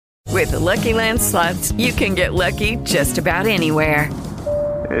With the Lucky Land Slots, you can get lucky just about anywhere.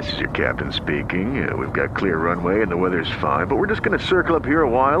 This is your captain speaking. We've got clear runway and the weather's fine, but we're just going to circle up here a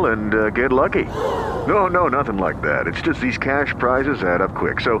while and get lucky. No, nothing like that. It's just these cash prizes add up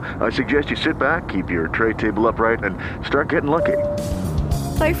quick. So I suggest you sit back, keep your tray table upright, and start getting lucky.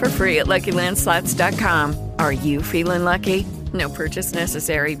 Play for free at LuckyLandSlots.com. Are you feeling lucky? No purchase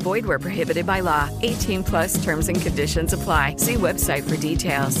necessary. Void where prohibited by law. 18+ terms and conditions apply. See website for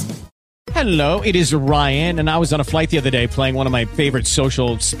details. Hello, it is Ryan, and I was on a flight the other day playing one of my favorite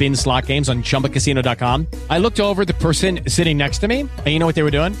social spin slot games on ChumbaCasino.com. I looked over at the person sitting next to me, and you know what they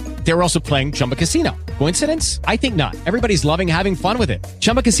were doing? They were also playing Chumba Casino. Coincidence? I think not. Everybody's loving having fun with it.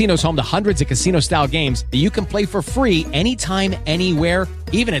 Chumba Casino is home to hundreds of casino-style games that you can play for free anytime, anywhere,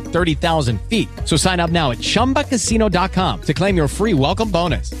 even at 30,000 feet. So sign up now at ChumbaCasino.com to claim your free welcome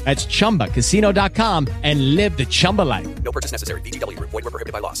bonus. That's ChumbaCasino.com and live the Chumba life. No purchase necessary. VGW. Void where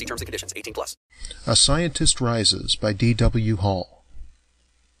prohibited by law. See terms and conditions. 18+. A Scientist Rises by D.W. Hall.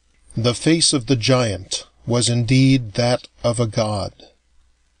 The face of the giant was indeed that of a god.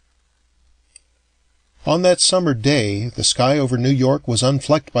 On that summer day, the sky over New York was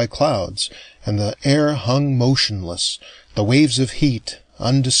unflecked by clouds, and the air hung motionless, the waves of heat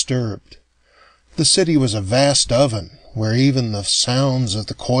undisturbed. The city was a vast oven, where even the sounds of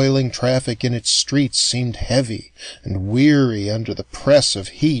the coiling traffic in its streets seemed heavy and weary under the press of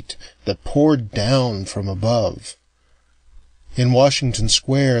heat that poured down from above. In Washington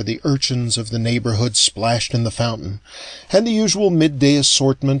Square, the urchins of the neighborhood splashed in the fountain, and the usual midday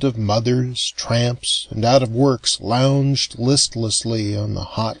assortment of mothers, tramps, and out-of-works lounged listlessly on the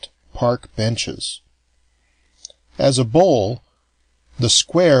hot park benches. As a bowl, the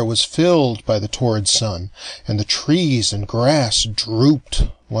square was filled by the torrid sun, and the trees and grass drooped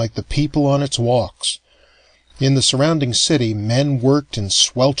like the people on its walks. In the surrounding city, men worked in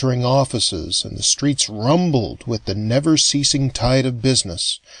sweltering offices, and the streets rumbled with the never-ceasing tide of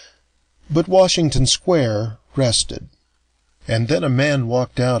business. But Washington Square rested. And then a man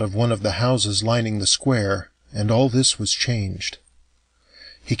walked out of one of the houses lining the square, and all this was changed.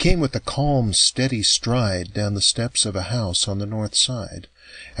 He came with a calm, steady stride down the steps of a house on the north side,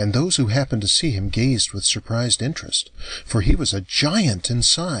 and those who happened to see him gazed with surprised interest, for he was a giant in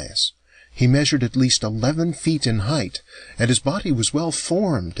size. He measured at least 11 feet in height, and his body was well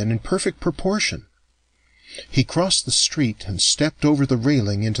formed and in perfect proportion. He crossed the street and stepped over the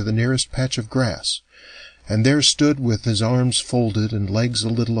railing into the nearest patch of grass, and there stood with his arms folded and legs a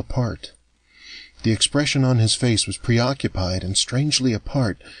little apart. The expression on his face was preoccupied and strangely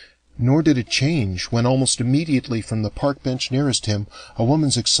apart, nor did it change when almost immediately from the park bench nearest him a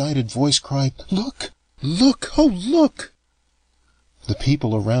woman's excited voice cried, "Look! Look! Oh, look!" The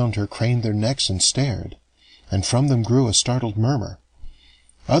people around her craned their necks and stared, and from them grew a startled murmur.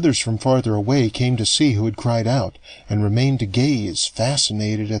 Others from farther away came to see who had cried out, and remained to gaze,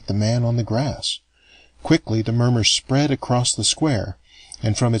 fascinated at the man on the grass. Quickly the murmur spread across the square,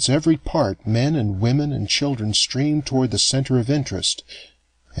 and from its every part men and women and children streamed toward the center of interest,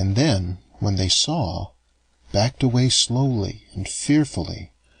 and then, when they saw, backed away slowly and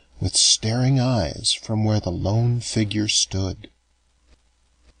fearfully, with staring eyes from where the lone figure stood.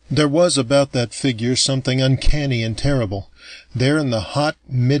 There was about that figure something uncanny and terrible. There in the hot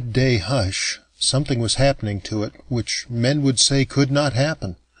midday hush, something was happening to it which men would say could not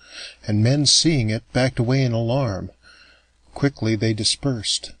happen, and men seeing it backed away in alarm. Quickly they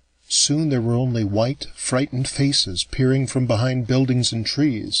dispersed. Soon there were only white, frightened faces peering from behind buildings and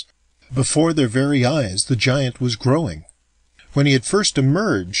trees. Before their very eyes the giant was growing. When he had first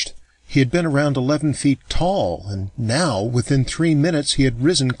emerged, he had been around 11 feet tall, and now, within 3 minutes, he had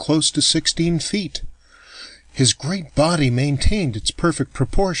risen close to 16 feet. His great body maintained its perfect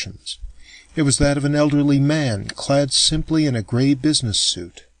proportions. It was that of an elderly man, clad simply in a gray business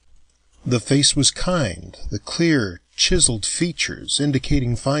suit. The face was kind, the clear, chiseled features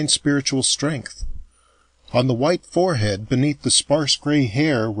indicating fine spiritual strength. On the white forehead, beneath the sparse gray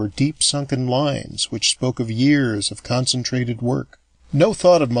hair, were deep sunken lines, which spoke of years of concentrated work. No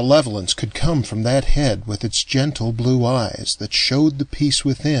thought of malevolence could come from that head with its gentle blue eyes that showed the peace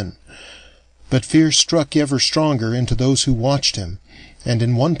within, but fear struck ever stronger into those who watched him, and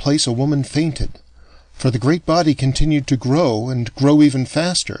in one place a woman fainted, for the great body continued to grow, and grow even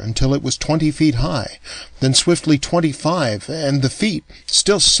faster, until it was 20 feet high, then swiftly 25, and the feet,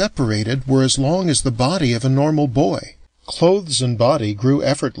 still separated, were as long as the body of a normal boy. Clothes and body grew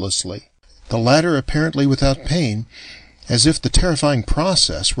effortlessly, the latter apparently without pain, as if the terrifying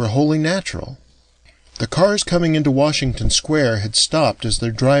process were wholly natural. The cars coming into Washington Square had stopped as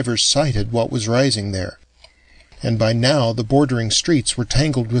their drivers sighted what was rising there, and by now the bordering streets were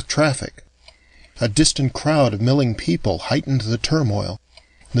tangled with traffic. A distant crowd of milling people heightened the turmoil.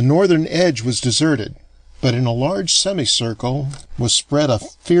 The northern edge was deserted, but in a large semicircle was spread a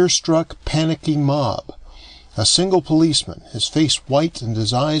fear-struck, panicky mob. A single policeman, his face white and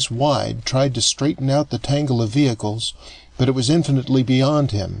his eyes wide, tried to straighten out the tangle of vehicles, but it was infinitely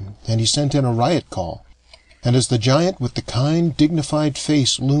beyond him, and he sent in a riot call. And as the giant with the kind, dignified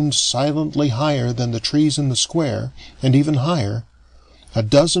face loomed silently higher than the trees in the square, and even higher, a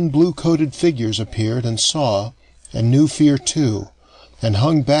dozen blue-coated figures appeared and saw, and knew fear too, and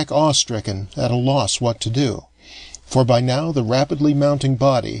hung back awe-stricken, at a loss what to do. For by now the rapidly mounting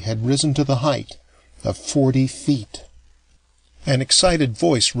body had risen to the height of 40 feet. An excited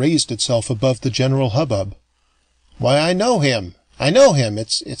voice raised itself above the general hubbub. "Why, I know him! I know him!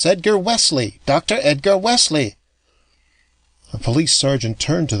 It's Edgar Wesley! Dr. Edgar Wesley!" A police sergeant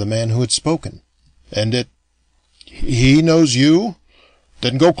turned to the man who had spoken. "And he knows you?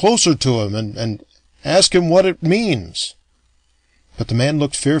 Then go closer to him and ask him what it means." But the man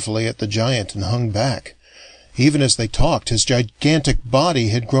looked fearfully at the giant and hung back. Even as they talked, his gigantic body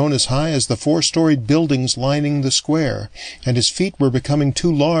had grown as high as the 4-storied buildings lining the square, and his feet were becoming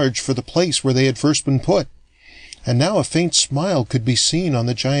too large for the place where they had first been put. And now a faint smile could be seen on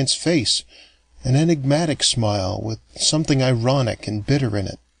the giant's face, an enigmatic smile with something ironic and bitter in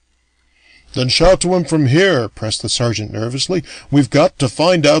it. "Then shout to him from here," pressed the sergeant nervously. "We've got to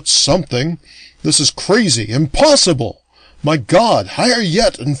find out something. This is crazy, impossible! My God, higher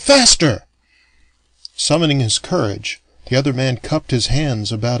yet and faster!" Summoning his courage, the other man cupped his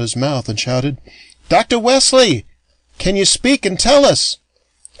hands about his mouth and shouted, "Dr. Wesley! Can you speak and tell us?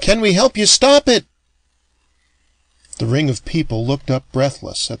 Can we help you stop it?" The ring of people looked up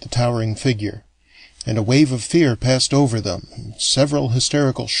breathless at the towering figure, and a wave of fear passed over them, and several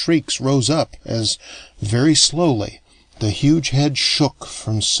hysterical shrieks rose up as, very slowly, the huge head shook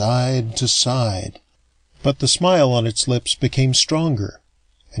from side to side. But the smile on its lips became stronger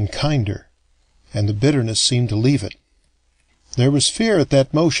and kinder, and the bitterness seemed to leave it. There was fear at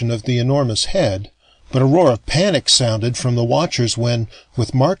that motion of the enormous head, but a roar of panic sounded from the watchers when,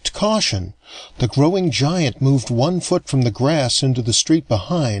 with marked caution, the growing giant moved 1 foot from the grass into the street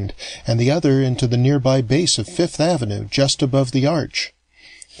behind, and the other into the nearby base of Fifth Avenue, just above the arch.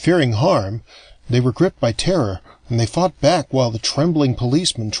 Fearing harm, they were gripped by terror, and they fought back while the trembling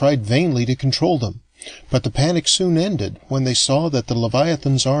policemen tried vainly to control them. But the panic soon ended when they saw that the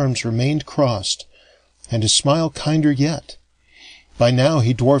Leviathan's arms remained crossed, and his smile kinder yet. By now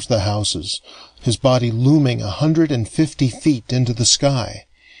he dwarfed the houses, his body looming 150 feet into the sky.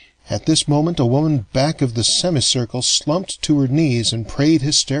 At this moment a woman back of the semicircle slumped to her knees and prayed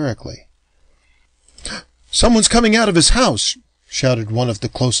hysterically. "Someone's coming out of his house!" shouted one of the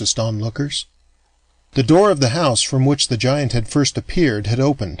closest onlookers. The door of the house from which the giant had first appeared had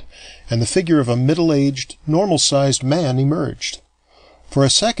opened, and the figure of a middle-aged, normal-sized man emerged. For a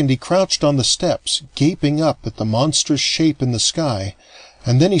second he crouched on the steps, gaping up at the monstrous shape in the sky,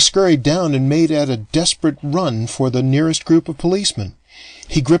 and then he scurried down and made at a desperate run for the nearest group of policemen.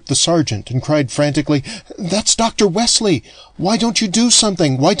 He gripped the sergeant and cried frantically, "That's Dr. Wesley! Why don't you do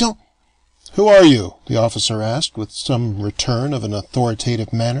something? Why don't—" "Who are you?" the officer asked, with some return of an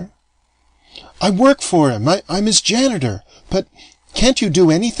authoritative manner. "I work for him. I'm his janitor. But can't you do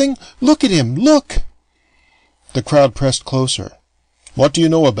anything? Look at him! Look!" The crowd pressed closer. "What do you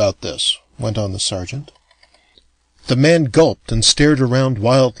know about this?" went on the sergeant. The man gulped and stared around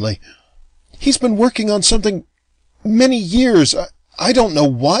wildly. "He's been working on something many years. I don't know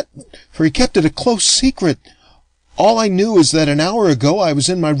what, for he kept it a close secret. All I knew is that an hour ago I was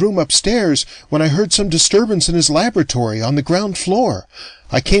in my room upstairs when I heard some disturbance in his laboratory on the ground floor.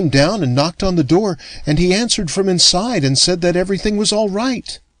 I came down and knocked on the door, and he answered from inside and said that everything was all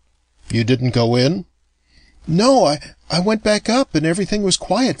right." "You didn't go in?" "No, I went back up, and everything was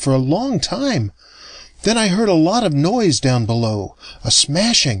quiet for a long time. Then I heard a lot of noise down below, a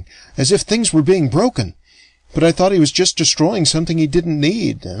smashing, as if things were being broken. But I thought he was just destroying something he didn't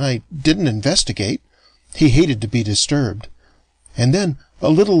need, and I didn't investigate. He hated to be disturbed. And then, a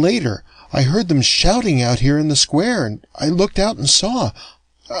little later, I heard them shouting out here in the square, and I looked out and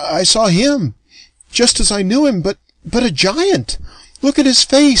I saw him, just as I knew him, but a giant. Look at his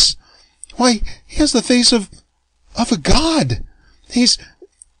face. Why, he has the face of a god. He's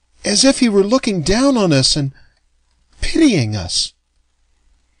as if he were looking down on us and pitying us."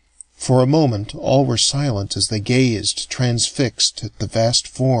 For a moment all were silent as they gazed, transfixed, at the vast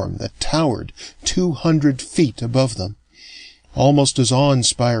form that towered 200 feet above them. Almost as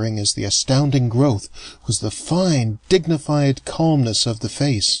awe-inspiring as the astounding growth was the fine, dignified calmness of the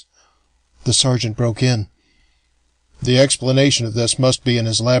face. The sergeant broke in. The explanation of this must be in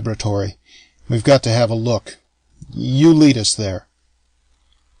his laboratory. We've got to have a look. You lead us there."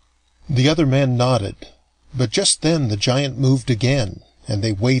 The other man nodded, but just then the giant moved again, and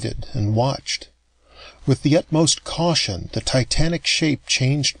they waited and watched. With the utmost caution, the titanic shape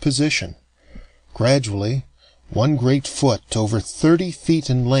changed position. Gradually, one great foot, over 30 feet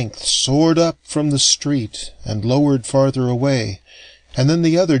in length, soared up from the street and lowered farther away, and then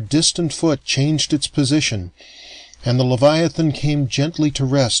the other distant foot changed its position, and the Leviathan came gently to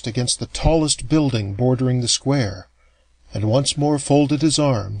rest against the tallest building bordering the square, and once more folded his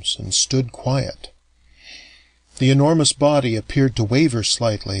arms and stood quiet. The enormous body appeared to waver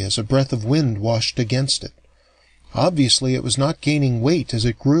slightly as a breath of wind washed against it. Obviously it was not gaining weight as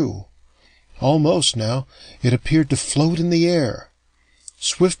it grew. Almost now it appeared to float in the air.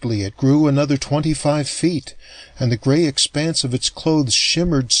 Swiftly it grew another 25 feet, and the gray expanse of its clothes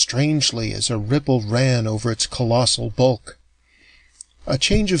shimmered strangely as a ripple ran over its colossal bulk. A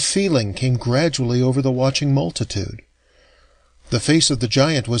change of feeling came gradually over the watching multitude. The face of the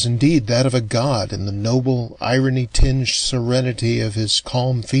giant was indeed that of a god in the noble, irony-tinged serenity of his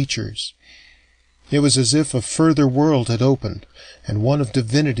calm features. It was as if a further world had opened, and one of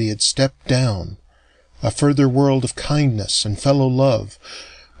divinity had stepped down, a further world of kindness and fellow-love,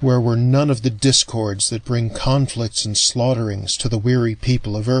 where were none of the discords that bring conflicts and slaughterings to the weary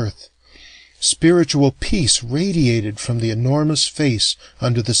people of earth. Spiritual peace radiated from the enormous face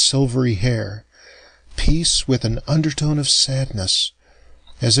under the silvery hair, peace with an undertone of sadness,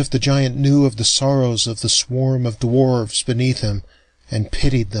 as if the giant knew of the sorrows of the swarm of dwarves beneath him, and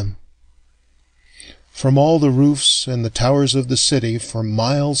pitied them. From all the roofs and the towers of the city, for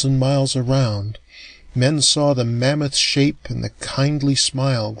miles and miles around, men saw the mammoth shape and the kindly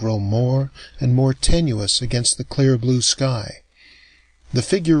smile grow more and more tenuous against the clear blue sky. The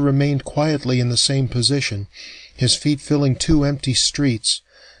figure remained quietly in the same position, his feet filling 2 empty streets,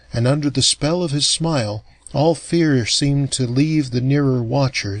 and under the spell of his smile all fear seemed to leave the nearer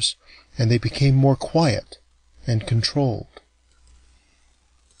watchers, and they became more quiet and controlled.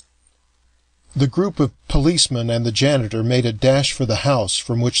 The group of policemen and the janitor made a dash for the house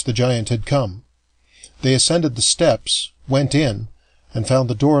from which the giant had come. They ascended the steps, went in, and found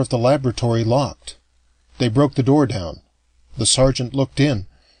the door of the laboratory locked. They broke the door down. The sergeant looked in.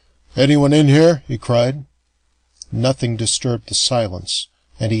 "Anyone in here?" he cried. Nothing disturbed the silence,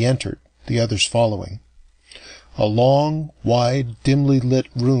 and he entered, the others following. A long, wide, dimly lit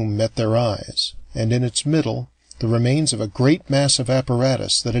room met their eyes, and in its middle the remains of a great mass of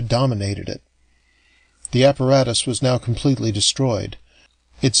apparatus that had dominated it. The apparatus was now completely destroyed.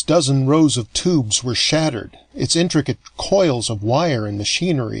 Its dozen rows of tubes were shattered, its intricate coils of wire and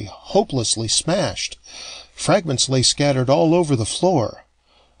machinery hopelessly smashed. Fragments lay scattered all over the floor.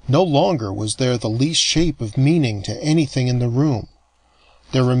 No longer was there the least shape of meaning to anything in the room.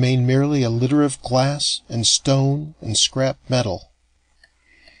 There remained merely a litter of glass and stone and scrap metal.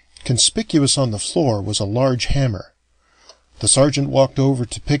 Conspicuous on the floor was a large hammer. The sergeant walked over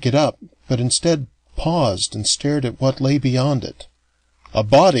to pick it up, but instead paused and stared at what lay beyond it. "A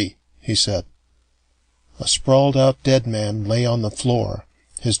body," he said. A sprawled-out dead man lay on the floor,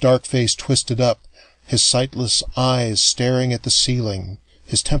 his dark face twisted up, his sightless eyes staring at the ceiling,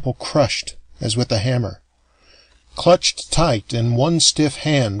 his temple crushed as with a hammer. Clutched tight in one stiff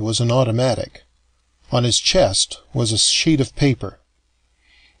hand was an automatic. On his chest was a sheet of paper.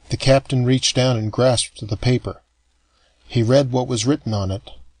 The captain reached down and grasped the paper. He read what was written on it,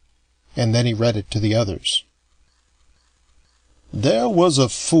 and then he read it to the others. "There was a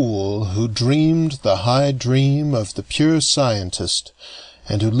fool who dreamed the high dream of the pure scientist,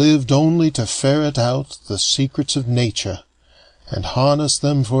 and who lived only to ferret out the secrets of nature, and harness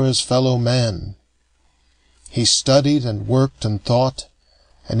them for his fellow man. He studied and worked and thought,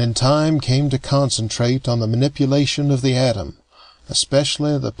 and in time came to concentrate on the manipulation of the atom,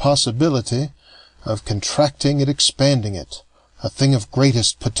 especially the possibility of contracting and expanding it, a thing of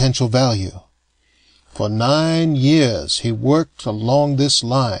greatest potential value. For 9 years he worked along this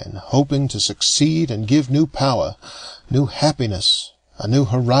line, hoping to succeed and give new power, new happiness, a new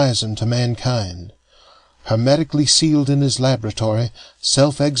horizon to mankind. Hermetically sealed in his laboratory,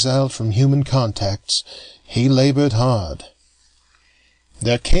 self-exiled from human contacts, he labored hard.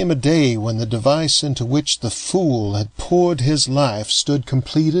 There came a day when the device into which the fool had poured his life stood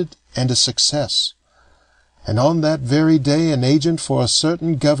completed and a success. And on that very day an agent for a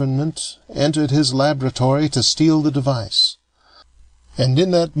certain government entered his laboratory to steal the device. And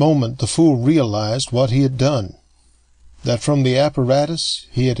in that moment the fool realized what he had done, that from the apparatus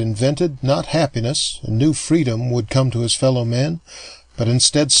he had invented not happiness and new freedom would come to his fellow men, but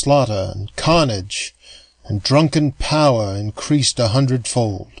instead slaughter and carnage and drunken power increased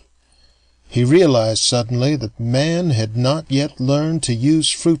 100-fold. He realized suddenly that man had not yet learned to use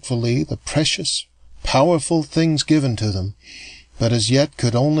fruitfully the precious, powerful things given to them, but as yet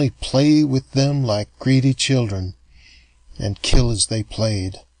could only play with them like greedy children, and kill as they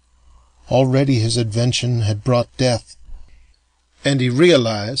played. Already his invention had brought death, and he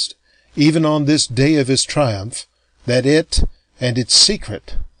realized, even on this day of his triumph, that it and its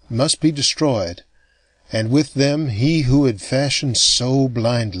secret must be destroyed, and with them he who had fashioned so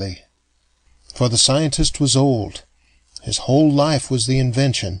blindly. For the scientist was old. His whole life was the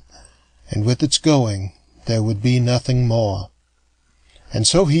invention, and with its going there would be nothing more. And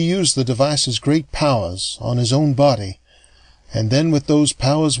so he used the device's great powers on his own body, and then with those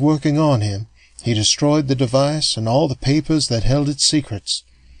powers working on him, he destroyed the device and all the papers that held its secrets.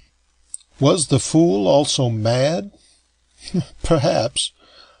 Was the fool also mad? Perhaps,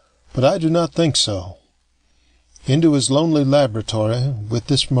 but I do not think so. Into his lonely laboratory with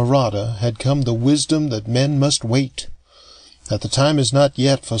this marauder had come the wisdom that men must wait, that the time is not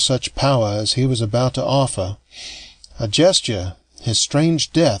yet for such power as he was about to offer. A gesture, his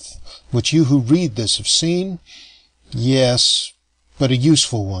strange death, which you who read this have seen? Yes, but a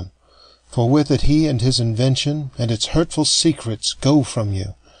useful one, for with it he and his invention and its hurtful secrets go from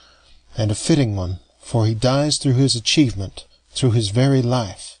you, and a fitting one, for he dies through his achievement, through his very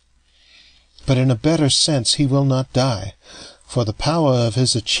life. But in a better sense he will not die, for the power of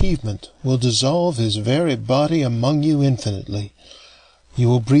his achievement will dissolve his very body among you infinitely. You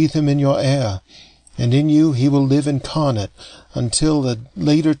will breathe him in your air, and in you he will live incarnate until the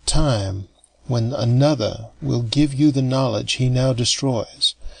later time when another will give you the knowledge he now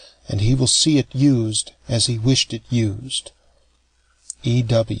destroys, and he will see it used as he wished it used.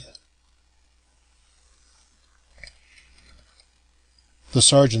 E.W. The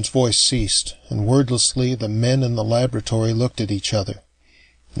sergeant's voice ceased, and wordlessly the men in the laboratory looked at each other.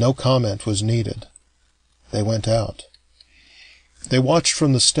 No comment was needed. They went out. They watched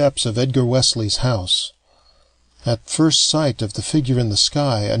from the steps of Edgar Wesley's house. At first sight of the figure in the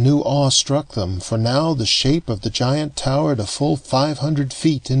sky, a new awe struck them, for now the shape of the giant towered a full 500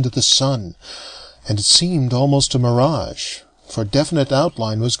 feet into the sun, and it seemed almost a mirage, for definite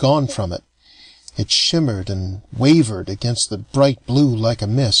outline was gone from it. It shimmered and wavered against the bright blue like a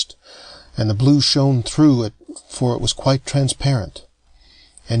mist, and the blue shone through it, for it was quite transparent.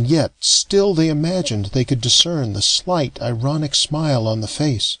 And yet still they imagined they could discern the slight, ironic smile on the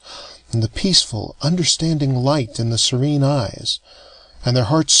face, and the peaceful, understanding light in the serene eyes, and their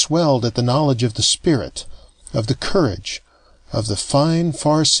hearts swelled at the knowledge of the spirit, of the courage, of the fine,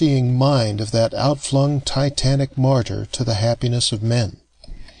 far-seeing mind of that outflung titanic martyr to the happiness of men.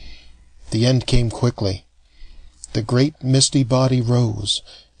 The end came quickly. The great misty body rose.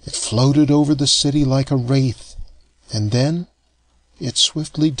 It floated over the city like a wraith, and then it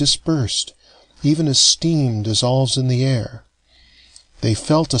swiftly dispersed, even as steam dissolves in the air. They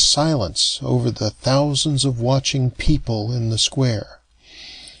felt a silence over the thousands of watching people in the square,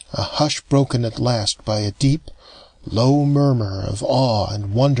 a hush broken at last by a deep, low murmur of awe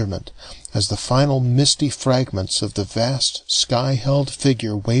and wonderment as the final misty fragments of the vast sky-held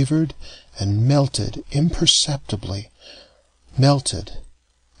figure wavered and melted imperceptibly, melted,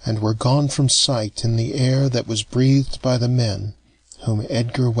 and were gone from sight in the air that was breathed by the men whom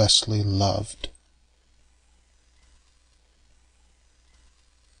Edgar Wesley loved.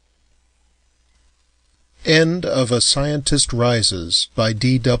 End of A Scientist Rises by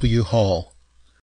D.W. Hall.